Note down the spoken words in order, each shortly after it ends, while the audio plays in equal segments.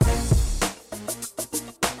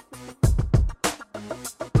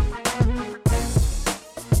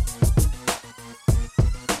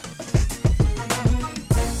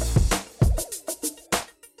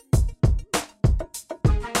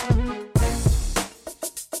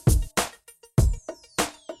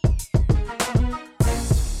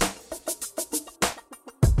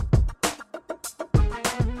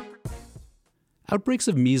Outbreaks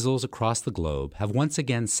of measles across the globe have once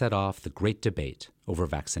again set off the great debate over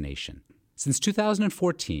vaccination. Since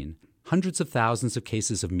 2014, hundreds of thousands of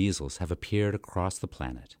cases of measles have appeared across the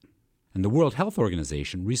planet, and the World Health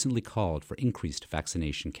Organization recently called for increased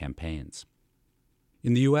vaccination campaigns.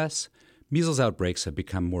 In the U.S., measles outbreaks have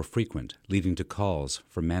become more frequent, leading to calls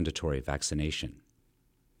for mandatory vaccination.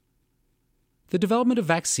 The development of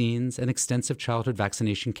vaccines and extensive childhood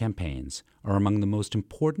vaccination campaigns are among the most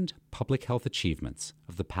important public health achievements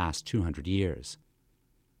of the past 200 years.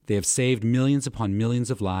 They have saved millions upon millions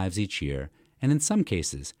of lives each year, and in some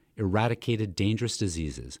cases, eradicated dangerous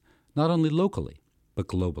diseases, not only locally, but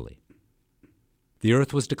globally. The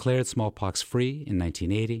Earth was declared smallpox-free in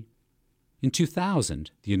 1980. In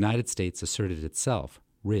 2000, the United States asserted itself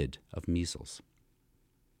rid of measles.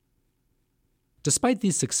 Despite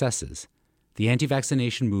these successes, the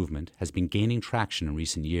anti-vaccination movement has been gaining traction in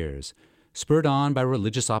recent years, spurred on by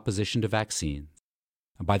religious opposition to vaccines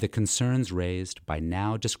and by the concerns raised by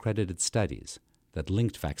now discredited studies that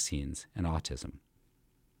linked vaccines and autism.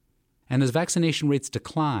 And as vaccination rates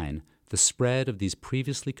decline, the spread of these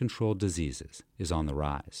previously controlled diseases is on the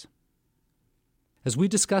rise. As we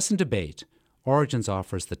discuss and debate, Origins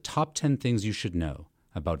offers the top 10 things you should know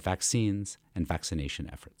about vaccines and vaccination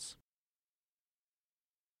efforts.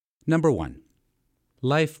 Number 1.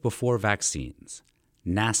 Life before vaccines: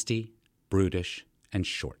 nasty, brutish, and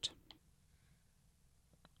short.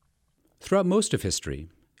 Throughout most of history,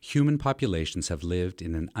 human populations have lived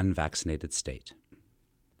in an unvaccinated state.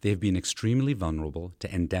 They have been extremely vulnerable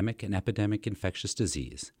to endemic and epidemic infectious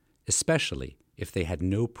disease, especially if they had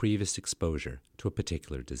no previous exposure to a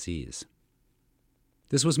particular disease.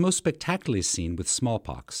 This was most spectacularly seen with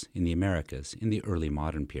smallpox in the Americas in the early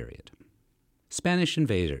modern period. Spanish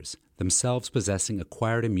invaders, themselves possessing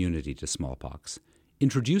acquired immunity to smallpox,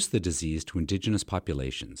 introduced the disease to indigenous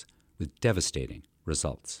populations with devastating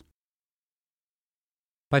results.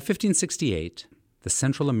 By 1568, the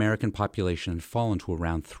Central American population had fallen to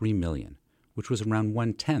around 3 million, which was around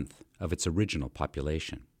 1/10 of its original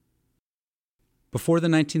population. Before the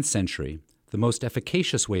 19th century, the most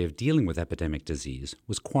efficacious way of dealing with epidemic disease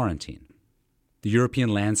was quarantine. The European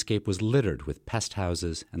landscape was littered with pest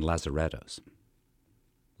houses and lazarettos.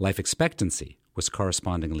 Life expectancy was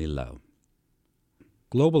correspondingly low.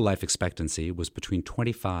 Global life expectancy was between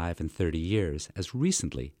 25 and 30 years as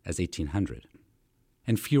recently as 1800,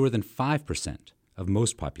 and fewer than 5% of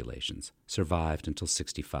most populations survived until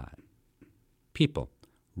 65. People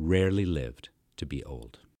rarely lived to be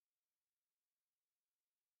old.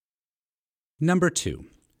 Number 2.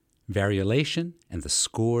 Variolation and the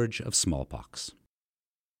scourge of smallpox.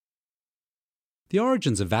 The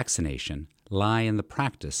origins of vaccination lie in the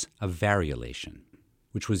practice of variolation,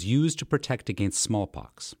 which was used to protect against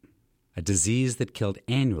smallpox, a disease that killed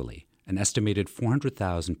annually an estimated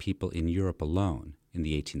 400,000 people in Europe alone in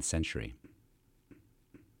the 18th century.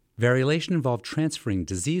 Variolation involved transferring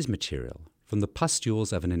disease material from the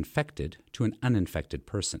pustules of an infected to an uninfected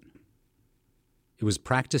person. It was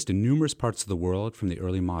practiced in numerous parts of the world from the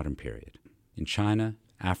early modern period, in China,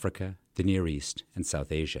 Africa, the Near East, and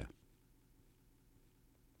South Asia.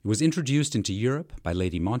 It was introduced into Europe by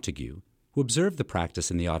Lady Montagu, who observed the practice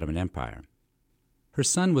in the Ottoman Empire. Her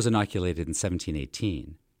son was inoculated in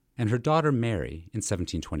 1718, and her daughter Mary in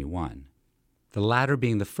 1721, the latter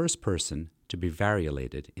being the first person to be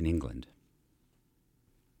variolated in England.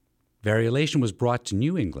 Variolation was brought to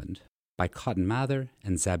New England by Cotton Mather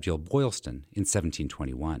and Zabdiel Boylston in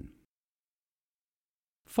 1721.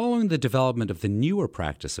 Following the development of the newer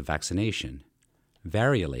practice of vaccination,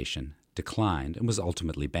 variolation declined and was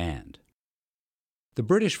ultimately banned. The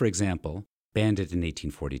British, for example, banned it in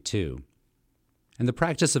 1842, and the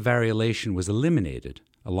practice of variolation was eliminated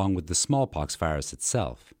along with the smallpox virus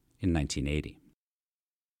itself in 1980.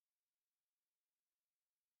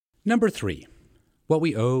 Number 3. What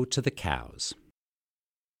we owe to the cows.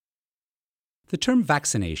 The term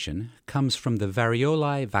vaccination comes from the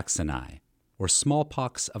variolae vaccinae, or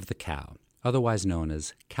smallpox of the cow, otherwise known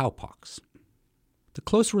as cowpox. The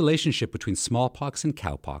close relationship between smallpox and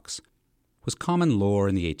cowpox was common lore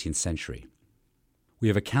in the 18th century. We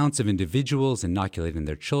have accounts of individuals inoculating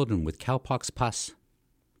their children with cowpox pus.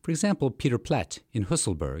 For example, Peter Plett in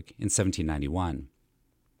Husselburg in 1791.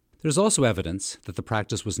 There's also evidence that the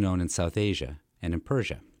practice was known in South Asia and in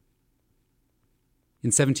Persia.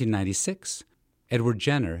 In 1796, Edward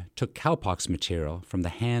Jenner took cowpox material from the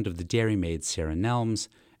hand of the dairymaid Sarah Nelms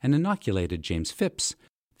and inoculated James Phipps,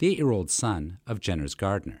 the 8-year-old son of Jenner's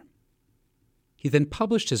gardener. He then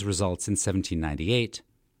published his results in 1798.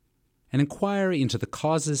 An inquiry into the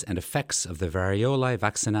causes and effects of the variolae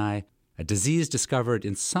vaccinae a disease discovered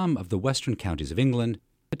in some of the western counties of England,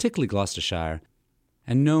 particularly Gloucestershire,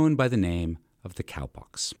 and known by the name of the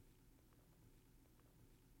cowpox.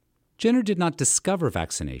 Jenner did not discover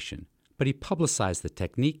vaccination, but he publicized the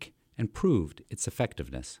technique and proved its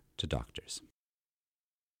effectiveness to doctors.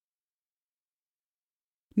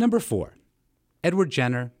 Number 4. Edward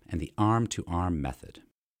Jenner and the arm-to-arm method.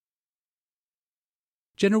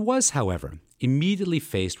 Jenner was, however, immediately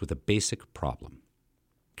faced with a basic problem.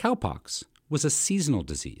 Cowpox was a seasonal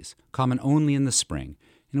disease, common only in the spring,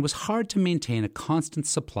 and it was hard to maintain a constant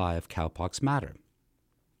supply of cowpox matter.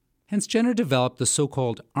 Hence, Jenner developed the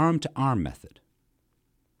so-called arm-to-arm method.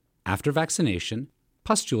 After vaccination,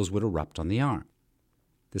 pustules would erupt on the arm.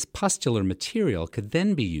 This pustular material could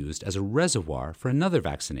then be used as a reservoir for another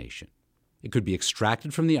vaccination. It could be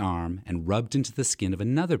extracted from the arm and rubbed into the skin of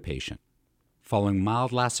another patient, following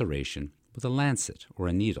mild laceration with a lancet or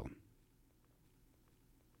a needle.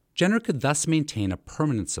 Jenner could thus maintain a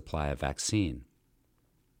permanent supply of vaccine.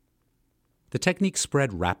 The technique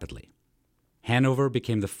spread rapidly. Hanover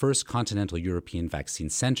became the first continental European vaccine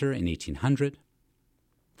center in 1800.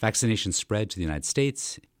 Vaccination spread to the United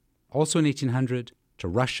States, also in 1800, to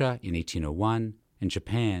Russia in 1801, and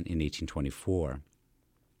Japan in 1824.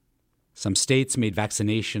 Some states made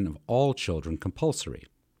vaccination of all children compulsory.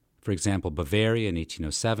 For example, Bavaria in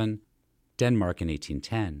 1807, Denmark in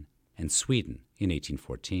 1810, and Sweden in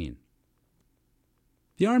 1814.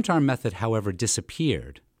 The arm-to-arm method, however,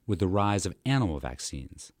 disappeared with the rise of animal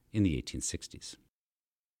vaccines in the 1860s.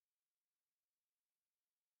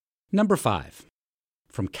 Number 5.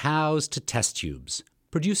 From cows to test tubes,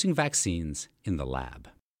 producing vaccines in the lab.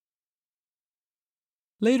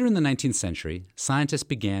 Later in the 19th century, scientists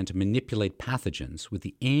began to manipulate pathogens with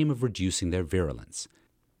the aim of reducing their virulence,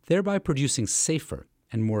 thereby producing safer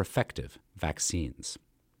and more effective vaccines.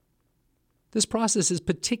 This process is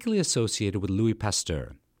particularly associated with Louis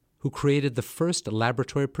Pasteur, who created the first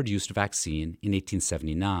laboratory-produced vaccine in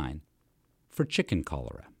 1879 for chicken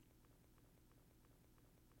cholera.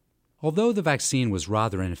 Although the vaccine was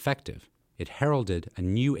rather ineffective, it heralded a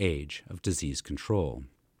new age of disease control.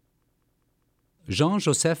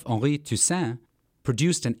 Jean-Joseph Henri Toussaint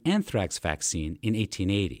produced an anthrax vaccine in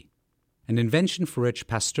 1880, an invention for which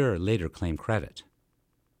Pasteur later claimed credit.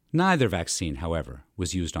 Neither vaccine, however,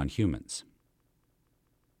 was used on humans.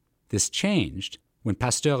 This changed when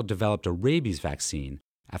Pasteur developed a rabies vaccine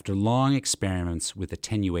after long experiments with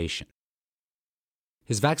attenuation.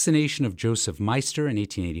 His vaccination of Joseph Meister in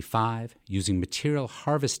 1885, using material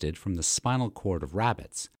harvested from the spinal cord of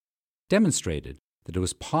rabbits, demonstrated that it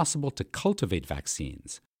was possible to cultivate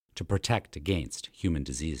vaccines to protect against human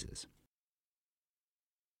diseases.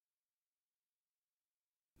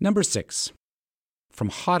 Number 6. From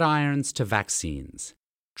hot irons to vaccines,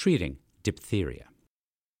 treating diphtheria.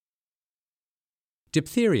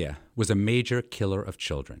 Diphtheria was a major killer of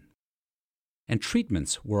children, and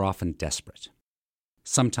treatments were often desperate.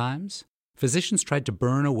 Sometimes, physicians tried to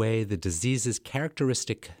burn away the disease's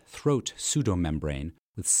characteristic throat pseudomembrane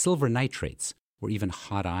with silver nitrates or even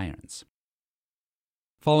hot irons.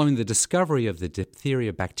 Following the discovery of the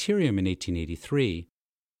diphtheria bacterium in 1883,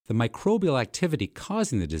 the microbial activity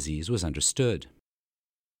causing the disease was understood.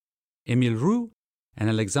 Émile Roux and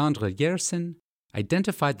Alexandre Yersin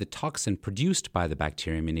identified the toxin produced by the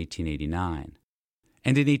bacterium in 1889,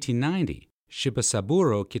 and in 1890,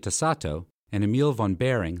 Shibasaburo Kitasato and Emil von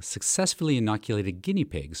Behring successfully inoculated guinea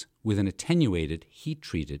pigs with an attenuated,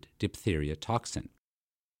 heat-treated diphtheria toxin.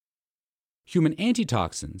 Human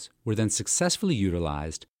antitoxins were then successfully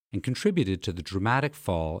utilized and contributed to the dramatic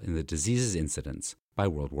fall in the disease's incidence by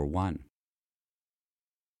World War I.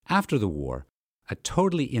 After the war, a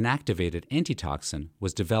totally inactivated antitoxin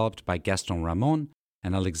was developed by Gaston Ramon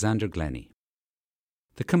and Alexander Glenny.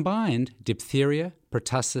 The combined diphtheria,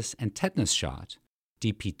 pertussis, and tetanus shot,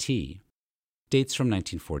 DPT, dates from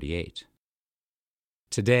 1948.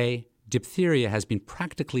 Today, diphtheria has been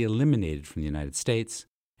practically eliminated from the United States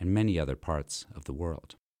and many other parts of the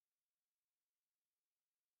world.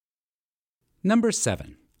 Number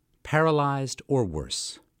 7. Paralyzed or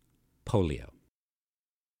worse, polio.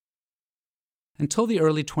 Until the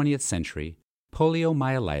early 20th century,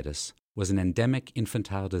 poliomyelitis was an endemic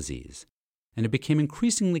infantile disease, and it became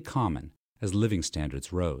increasingly common as living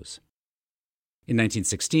standards rose. In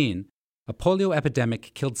 1916, a polio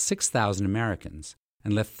epidemic killed 6,000 Americans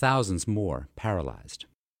and left thousands more paralyzed.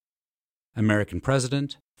 American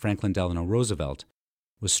President Franklin Delano Roosevelt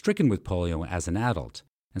was stricken with polio as an adult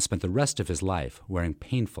and spent the rest of his life wearing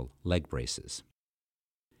painful leg braces.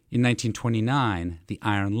 In 1929, the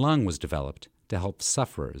iron lung was developed to help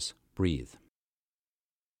sufferers breathe.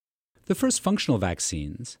 The first functional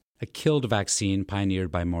vaccines, a killed vaccine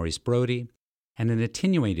pioneered by Maurice Brodie, and an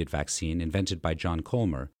attenuated vaccine invented by John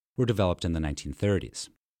Colmer were developed in the 1930s.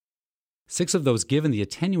 6 of those given the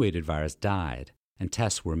attenuated virus died, and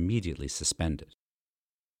tests were immediately suspended.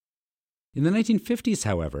 In the 1950s,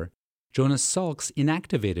 however, Jonas Salk's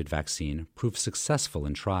inactivated vaccine proved successful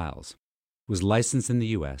in trials. It was licensed in the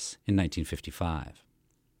U.S. in 1955.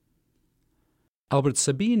 Albert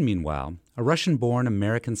Sabin, meanwhile, a Russian-born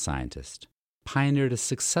American scientist, pioneered a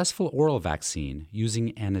successful oral vaccine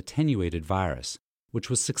using an attenuated virus, which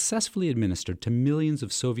was successfully administered to millions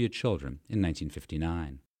of Soviet children in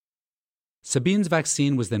 1959. Sabin's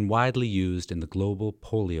vaccine was then widely used in the global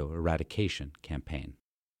polio eradication campaign.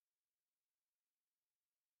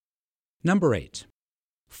 Number 8.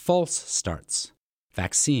 False starts.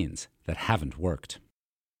 Vaccines that haven't worked.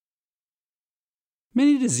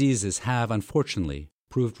 Many diseases have, unfortunately,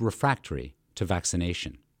 proved refractory to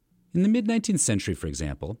vaccination. In the mid-19th century, for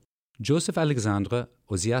example, Joseph Alexandre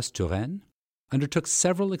Ozias Turenne undertook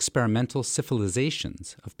several experimental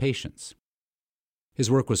syphilizations of patients. His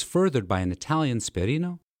work was furthered by an Italian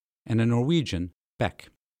Sperino and a Norwegian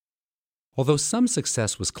Beck. Although some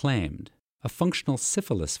success was claimed, a functional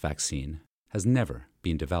syphilis vaccine has never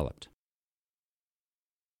been developed.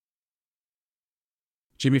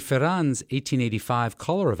 Jimmy Ferran's 1885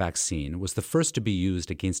 cholera vaccine was the first to be used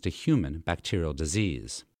against a human bacterial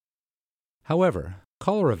disease. However,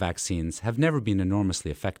 cholera vaccines have never been enormously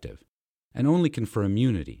effective and only confer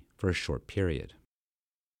immunity for a short period.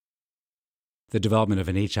 The development of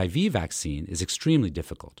an HIV vaccine is extremely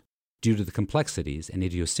difficult due to the complexities and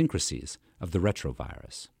idiosyncrasies of the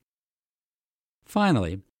retrovirus.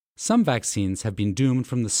 Finally, some vaccines have been doomed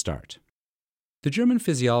from the start. The German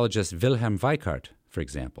physiologist Wilhelm Weikart, for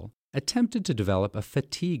example, attempted to develop a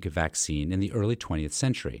fatigue vaccine in the early 20th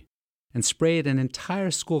century and sprayed an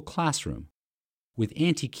entire school classroom with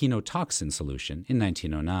anti-chenotoxin solution in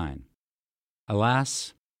 1909.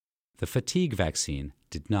 Alas, the fatigue vaccine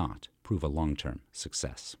did not prove a long-term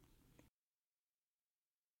success.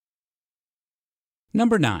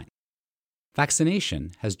 Number 9.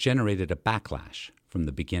 Vaccination has generated a backlash from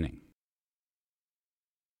the beginning.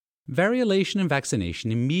 Variolation in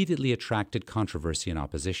vaccination immediately attracted controversy and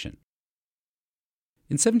opposition.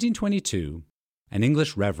 In 1722, an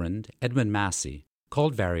English reverend, Edmund Massey,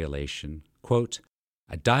 called variolation, quote,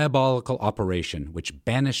 a diabolical operation which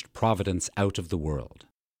banished Providence out of the world,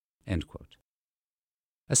 end quote.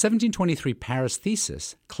 A 1723 Paris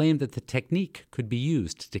thesis claimed that the technique could be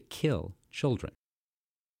used to kill children.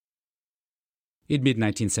 In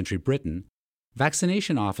mid-19th century Britain,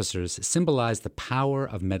 vaccination officers symbolized the power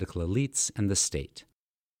of medical elites and the state.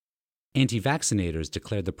 Anti-vaccinators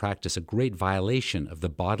declared the practice a great violation of the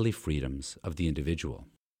bodily freedoms of the individual.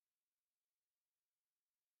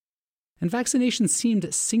 And vaccination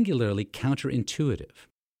seemed singularly counterintuitive.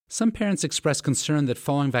 Some parents expressed concern that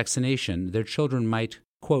following vaccination, their children might,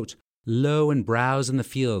 quote, low and browse in the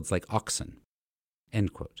fields like oxen,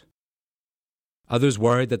 end quote. Others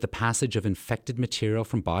worried that the passage of infected material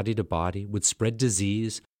from body to body would spread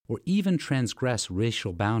disease or even transgress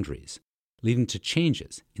racial boundaries, leading to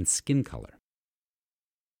changes in skin color.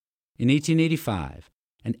 In 1885,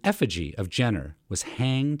 an effigy of Jenner was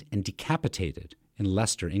hanged and decapitated in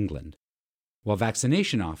Leicester, England, while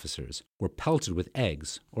vaccination officers were pelted with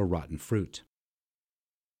eggs or rotten fruit.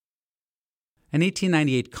 An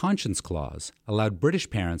 1898 conscience clause allowed British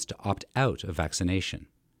parents to opt out of vaccination.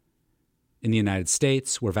 In the United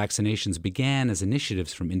States, where vaccinations began as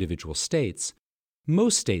initiatives from individual states,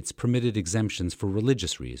 most states permitted exemptions for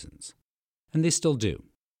religious reasons, and they still do.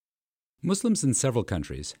 Muslims in several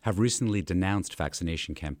countries have recently denounced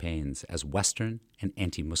vaccination campaigns as Western and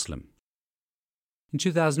anti-Muslim. In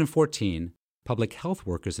 2014, public health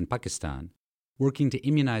workers in Pakistan, working to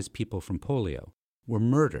immunize people from polio, were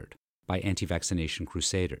murdered by anti-vaccination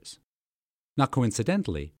crusaders. Not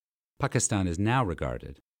coincidentally, Pakistan is now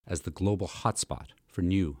regarded as the global hotspot for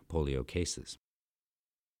new polio cases.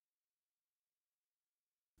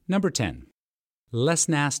 Number 10. Less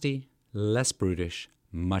nasty, less brutish,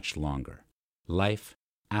 much longer. Life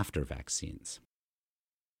after vaccines.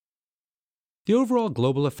 The overall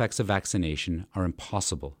global effects of vaccination are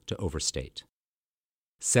impossible to overstate.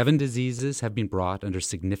 7 diseases have been brought under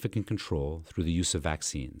significant control through the use of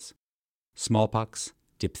vaccines: smallpox,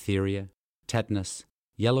 diphtheria, tetanus,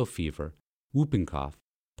 yellow fever, whooping cough,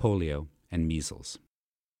 polio, and measles.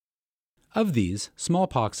 Of these,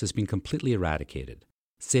 smallpox has been completely eradicated,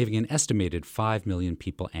 saving an estimated 5 million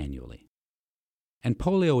people annually. And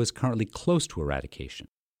polio is currently close to eradication.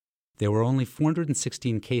 There were only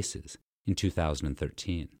 416 cases in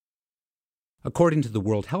 2013. According to the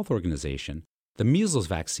World Health Organization, The measles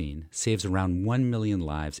vaccine saves around 1 million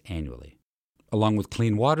lives annually. Along with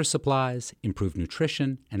clean water supplies, improved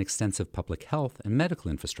nutrition, and extensive public health and medical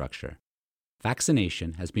infrastructure,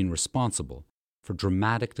 vaccination has been responsible for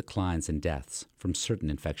dramatic declines in deaths from certain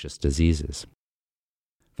infectious diseases.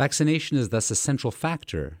 Vaccination is thus a central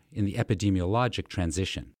factor in the epidemiologic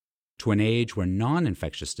transition to an age where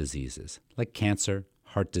non-infectious diseases like cancer,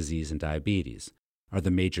 heart disease, and diabetes are the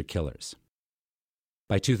major killers.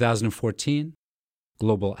 By 2014,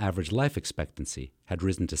 global average life expectancy had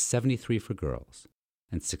risen to 73 for girls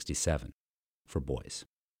and 67 for boys.